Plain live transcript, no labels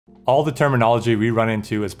All the terminology we run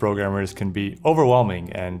into as programmers can be overwhelming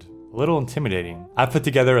and a little intimidating. I've put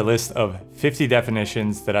together a list of 50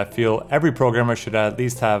 definitions that I feel every programmer should at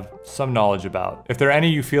least have some knowledge about. If there are any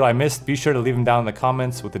you feel I missed, be sure to leave them down in the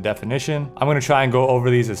comments with the definition. I'm gonna try and go over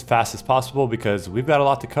these as fast as possible because we've got a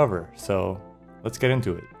lot to cover, so let's get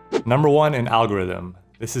into it. Number 1, an algorithm.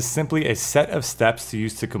 This is simply a set of steps to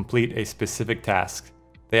use to complete a specific task.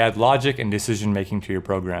 They add logic and decision making to your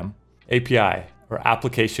program. API, or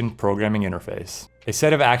Application Programming Interface. A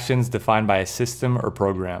set of actions defined by a system or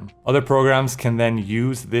program. Other programs can then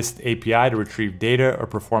use this API to retrieve data or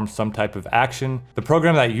perform some type of action. The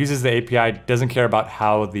program that uses the API doesn't care about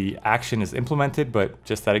how the action is implemented, but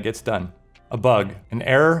just that it gets done. A bug, an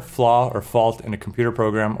error, flaw, or fault in a computer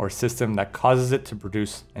program or system that causes it to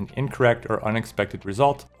produce an incorrect or unexpected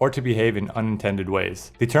result or to behave in unintended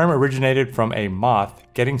ways. The term originated from a moth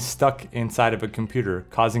getting stuck inside of a computer,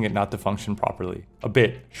 causing it not to function properly. A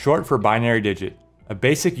bit, short for binary digit. A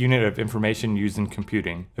basic unit of information used in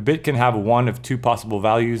computing. A bit can have one of two possible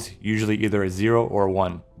values, usually either a 0 or a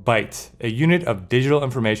 1. Byte, a unit of digital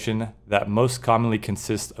information that most commonly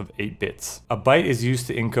consists of 8 bits. A byte is used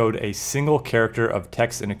to encode a single character of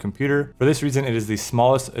text in a computer. For this reason, it is the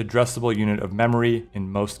smallest addressable unit of memory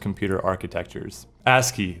in most computer architectures.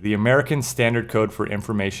 ASCII, the American Standard Code for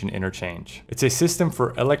Information Interchange. It's a system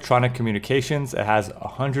for electronic communications. It has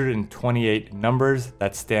 128 numbers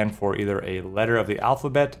that stand for either a letter of the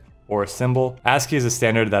alphabet or a symbol. ASCII is a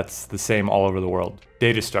standard that's the same all over the world.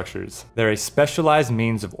 Data structures. They're a specialized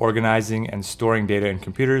means of organizing and storing data in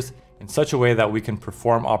computers in such a way that we can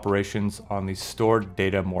perform operations on the stored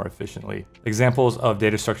data more efficiently. Examples of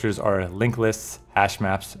data structures are linked lists, hash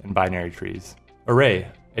maps, and binary trees. Array.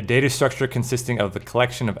 A data structure consisting of the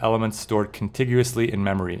collection of elements stored contiguously in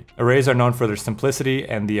memory. Arrays are known for their simplicity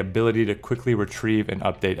and the ability to quickly retrieve and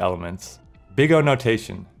update elements. Big O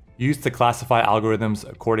notation. Used to classify algorithms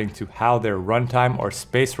according to how their runtime or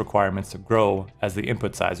space requirements grow as the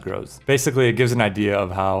input size grows. Basically, it gives an idea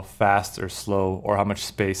of how fast or slow or how much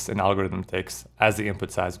space an algorithm takes as the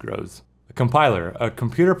input size grows. A compiler, a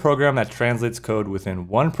computer program that translates code within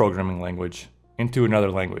one programming language into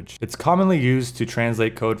another language. It's commonly used to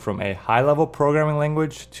translate code from a high-level programming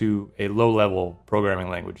language to a low-level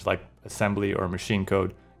programming language like assembly or machine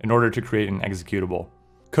code in order to create an executable.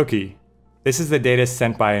 Cookie. This is the data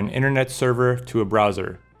sent by an internet server to a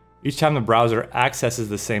browser. Each time the browser accesses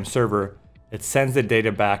the same server, it sends the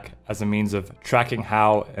data back as a means of tracking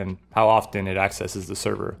how and how often it accesses the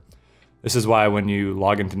server. This is why when you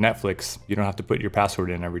log into Netflix, you don't have to put your password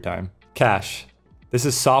in every time. Cache. This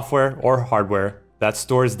is software or hardware that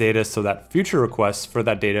stores data so that future requests for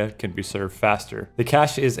that data can be served faster. The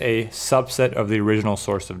cache is a subset of the original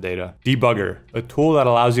source of data. Debugger, a tool that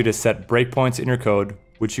allows you to set breakpoints in your code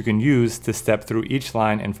which you can use to step through each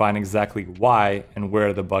line and find exactly why and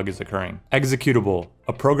where the bug is occurring. Executable,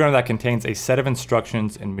 a program that contains a set of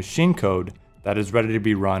instructions in machine code that is ready to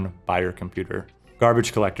be run by your computer.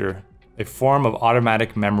 Garbage collector, a form of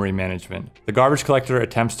automatic memory management. The garbage collector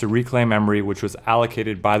attempts to reclaim memory which was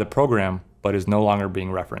allocated by the program but is no longer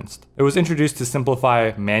being referenced. It was introduced to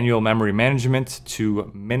simplify manual memory management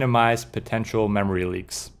to minimize potential memory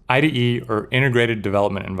leaks. IDE, or Integrated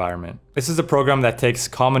Development Environment. This is a program that takes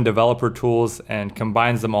common developer tools and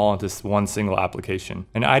combines them all into one single application.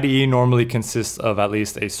 An IDE normally consists of at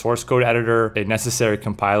least a source code editor, a necessary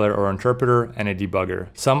compiler or interpreter, and a debugger.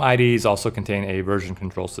 Some IDEs also contain a version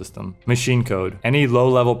control system. Machine code. Any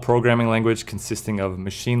low-level programming language consisting of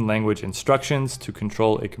machine language instructions to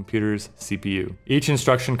control a computer's CPU. Each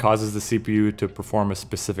instruction causes the CPU to perform a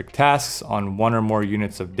specific tasks on one or more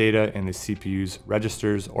units of data in the CPU's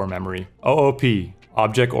registers or memory. OOP.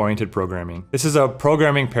 Object-oriented programming. This is a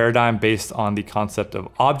programming paradigm based on the concept of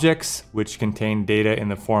objects, which contain data in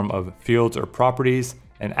the form of fields or properties,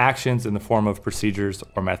 and actions in the form of procedures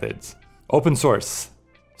or methods. Open source.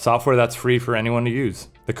 Software that's free for anyone to use.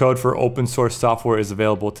 The code for open source software is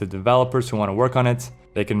available to developers who want to work on it.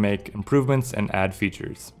 They can make improvements and add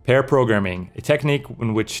features. Pair programming, a technique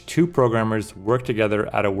in which two programmers work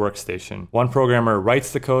together at a workstation. One programmer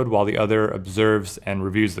writes the code while the other observes and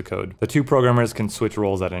reviews the code. The two programmers can switch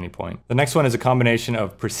roles at any point. The next one is a combination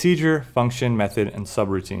of procedure, function, method, and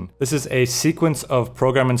subroutine. This is a sequence of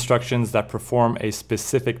program instructions that perform a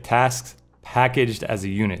specific task packaged as a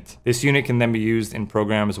unit. This unit can then be used in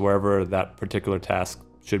programs wherever that particular task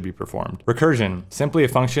should be performed. Recursion, simply a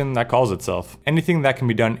function that calls itself. Anything that can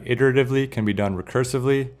be done iteratively can be done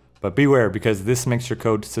recursively. But beware, because this makes your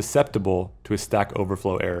code susceptible to a Stack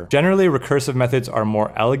Overflow error. Generally, recursive methods are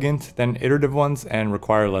more elegant than iterative ones and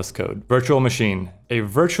require less code. Virtual machine. A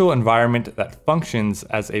virtual environment that functions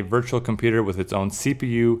as a virtual computer with its own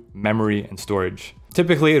CPU, memory, and storage.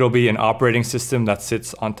 Typically, it'll be an operating system that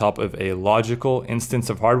sits on top of a logical instance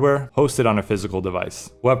of hardware hosted on a physical device.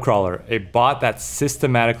 Web crawler, a bot that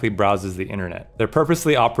systematically browses the internet. They're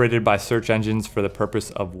purposely operated by search engines for the purpose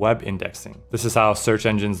of web indexing. This is how search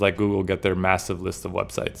engines like Google get their massive list of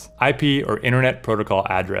websites. IP, or Internet Protocol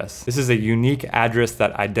Address. This is a unique address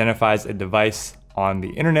that identifies a device on the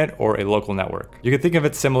internet or a local network. You can think of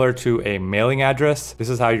it similar to a mailing address. This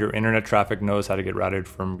is how your internet traffic knows how to get routed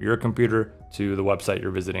from your computer to the website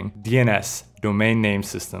you're visiting. DNS, Domain Name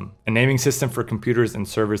System, a naming system for computers and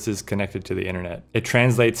services connected to the internet. It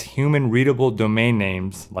translates human readable domain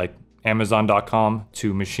names like Amazon.com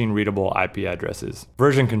to machine readable IP addresses.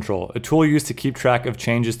 Version control, a tool used to keep track of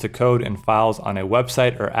changes to code and files on a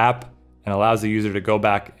website or app, and allows the user to go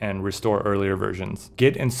back and restore earlier versions.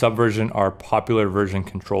 Git and Subversion are popular version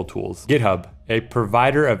control tools. GitHub, a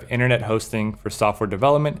provider of internet hosting for software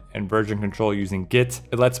development and version control using Git.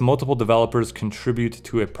 It lets multiple developers contribute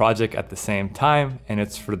to a project at the same time, and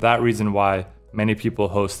it's for that reason why many people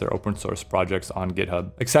host their open source projects on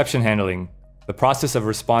GitHub. Exception handling, the process of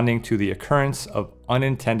responding to the occurrence of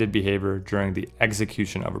unintended behavior during the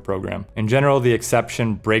execution of a program. In general, the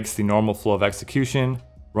exception breaks the normal flow of execution,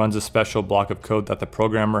 runs a special block of code that the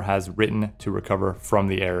programmer has written to recover from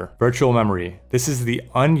the error. Virtual memory. This is the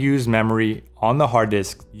unused memory on the hard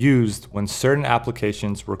disk used when certain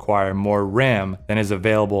applications require more RAM than is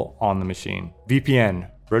available on the machine. VPN,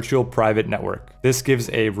 Virtual Private Network. This gives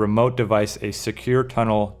a remote device a secure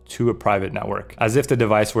tunnel to a private network, as if the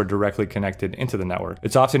device were directly connected into the network.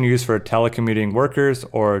 It's often used for telecommuting workers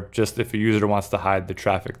or just if a user wants to hide the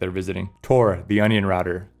traffic they're visiting. Tor, the onion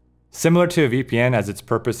router. Similar to a VPN, as its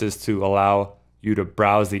purpose is to allow you to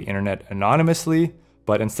browse the internet anonymously,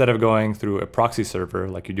 but instead of going through a proxy server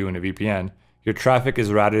like you do in a VPN, your traffic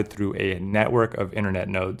is routed through a network of internet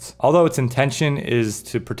nodes. Although its intention is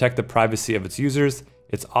to protect the privacy of its users,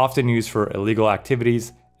 it's often used for illegal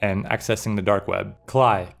activities and accessing the dark web.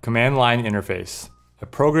 CLI, Command Line Interface. A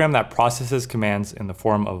program that processes commands in the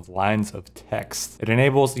form of lines of text. It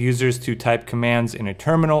enables users to type commands in a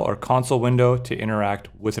terminal or console window to interact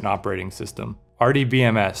with an operating system.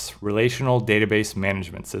 RDBMS, Relational Database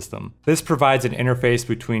Management System. This provides an interface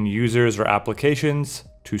between users or applications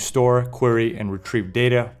to store, query, and retrieve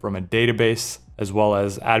data from a database, as well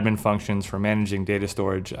as admin functions for managing data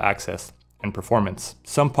storage, access, and performance.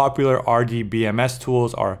 Some popular RDBMS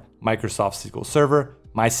tools are Microsoft SQL Server,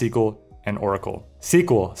 MySQL, and Oracle.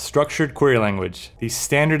 SQL, Structured Query Language, the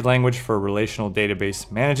standard language for relational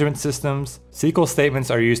database management systems. SQL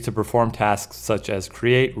statements are used to perform tasks such as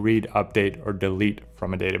create, read, update, or delete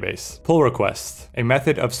from a database. Pull request, a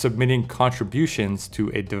method of submitting contributions to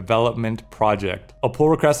a development project. A pull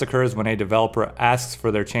request occurs when a developer asks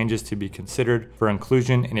for their changes to be considered for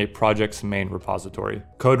inclusion in a project's main repository.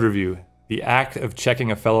 Code review, the act of checking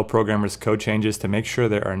a fellow programmer's code changes to make sure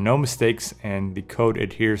there are no mistakes and the code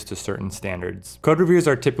adheres to certain standards. Code reviews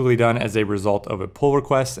are typically done as a result of a pull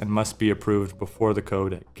request and must be approved before the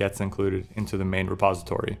code gets included into the main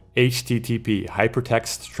repository. HTTP,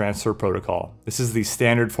 Hypertext Transfer Protocol. This is the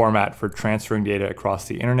standard format for transferring data across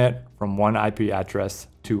the internet from one IP address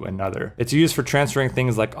to another. It's used for transferring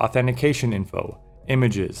things like authentication info,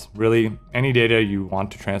 images, really any data you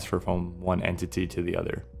want to transfer from one entity to the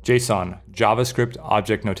other. JSON, JavaScript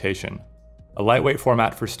Object Notation, a lightweight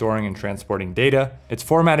format for storing and transporting data. It's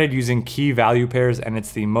formatted using key value pairs, and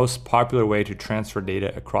it's the most popular way to transfer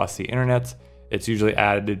data across the internet. It's usually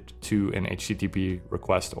added to an HTTP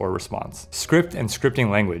request or response. Script and scripting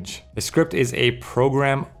language. A script is a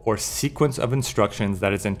program or sequence of instructions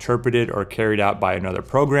that is interpreted or carried out by another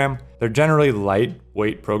program. They're generally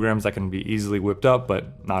lightweight programs that can be easily whipped up,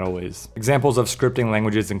 but not always. Examples of scripting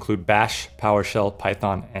languages include Bash, PowerShell,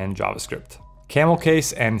 Python, and JavaScript.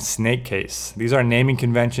 CamelCase and SnakeCase. These are naming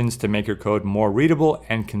conventions to make your code more readable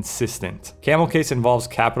and consistent. CamelCase involves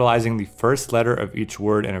capitalizing the first letter of each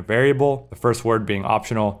word in a variable, the first word being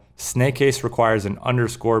optional. SnakeCase requires an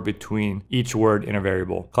underscore between each word in a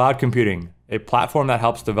variable. Cloud computing, a platform that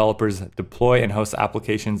helps developers deploy and host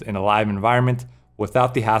applications in a live environment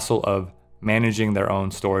without the hassle of managing their own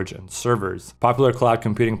storage and servers. Popular cloud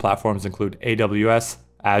computing platforms include AWS,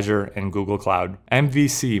 Azure, and Google Cloud.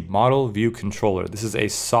 MVC, Model View Controller. This is a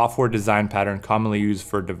software design pattern commonly used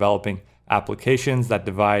for developing applications that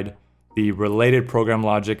divide the related program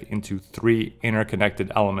logic into 3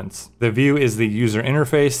 interconnected elements. The view is the user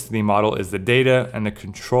interface, the model is the data, and the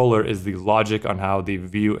controller is the logic on how the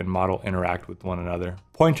view and model interact with one another.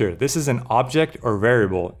 Pointer. This is an object or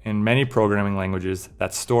variable in many programming languages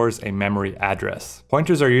that stores a memory address.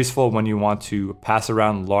 Pointers are useful when you want to pass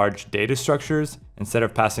around large data structures. Instead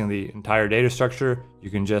of passing the entire data structure,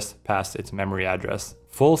 you can just pass its memory address.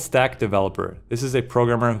 Full stack developer. This is a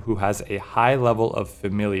programmer who has a high level of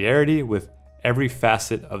familiarity with every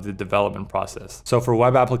facet of the development process. So for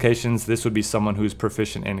web applications, this would be someone who's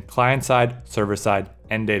proficient in client-side, server-side,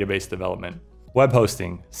 and database development. Web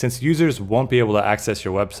hosting. Since users won't be able to access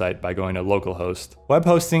your website by going to localhost, web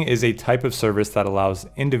hosting is a type of service that allows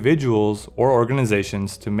individuals or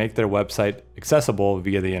organizations to make their website accessible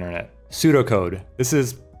via the internet. Pseudocode. This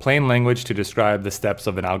is plain language to describe the steps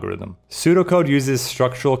of an algorithm. Pseudocode uses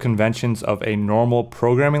structural conventions of a normal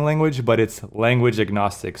programming language, but it's language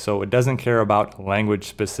agnostic, so it doesn't care about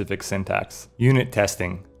language-specific syntax. Unit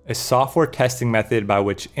testing. A software testing method by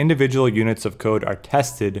which individual units of code are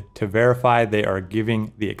tested to verify they are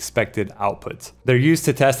giving the expected outputs. They're used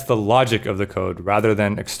to test the logic of the code rather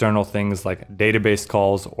than external things like database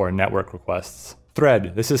calls or network requests.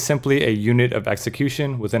 Thread. This is simply a unit of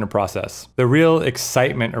execution within a process. The real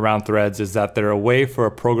excitement around threads is that they're a way for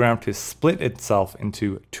a program to split itself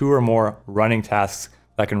into 2 or more running tasks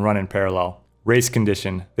that can run in parallel. Race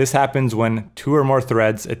condition. This happens when 2 or more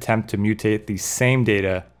threads attempt to mutate the same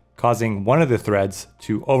data, causing one of the threads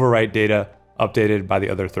to overwrite data updated by the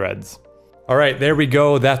other threads. All right, there we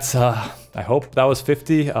go. That's, I hope that was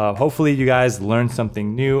 50. Hopefully you guys learned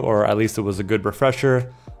something new, or at least it was a good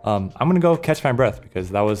refresher. I'm gonna go catch my breath because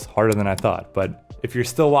that was harder than I thought. But if you're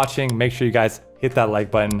still watching, make sure you guys hit that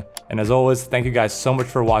like button. And as always, thank you guys so much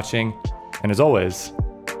for watching. And as always,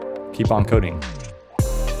 keep on coding.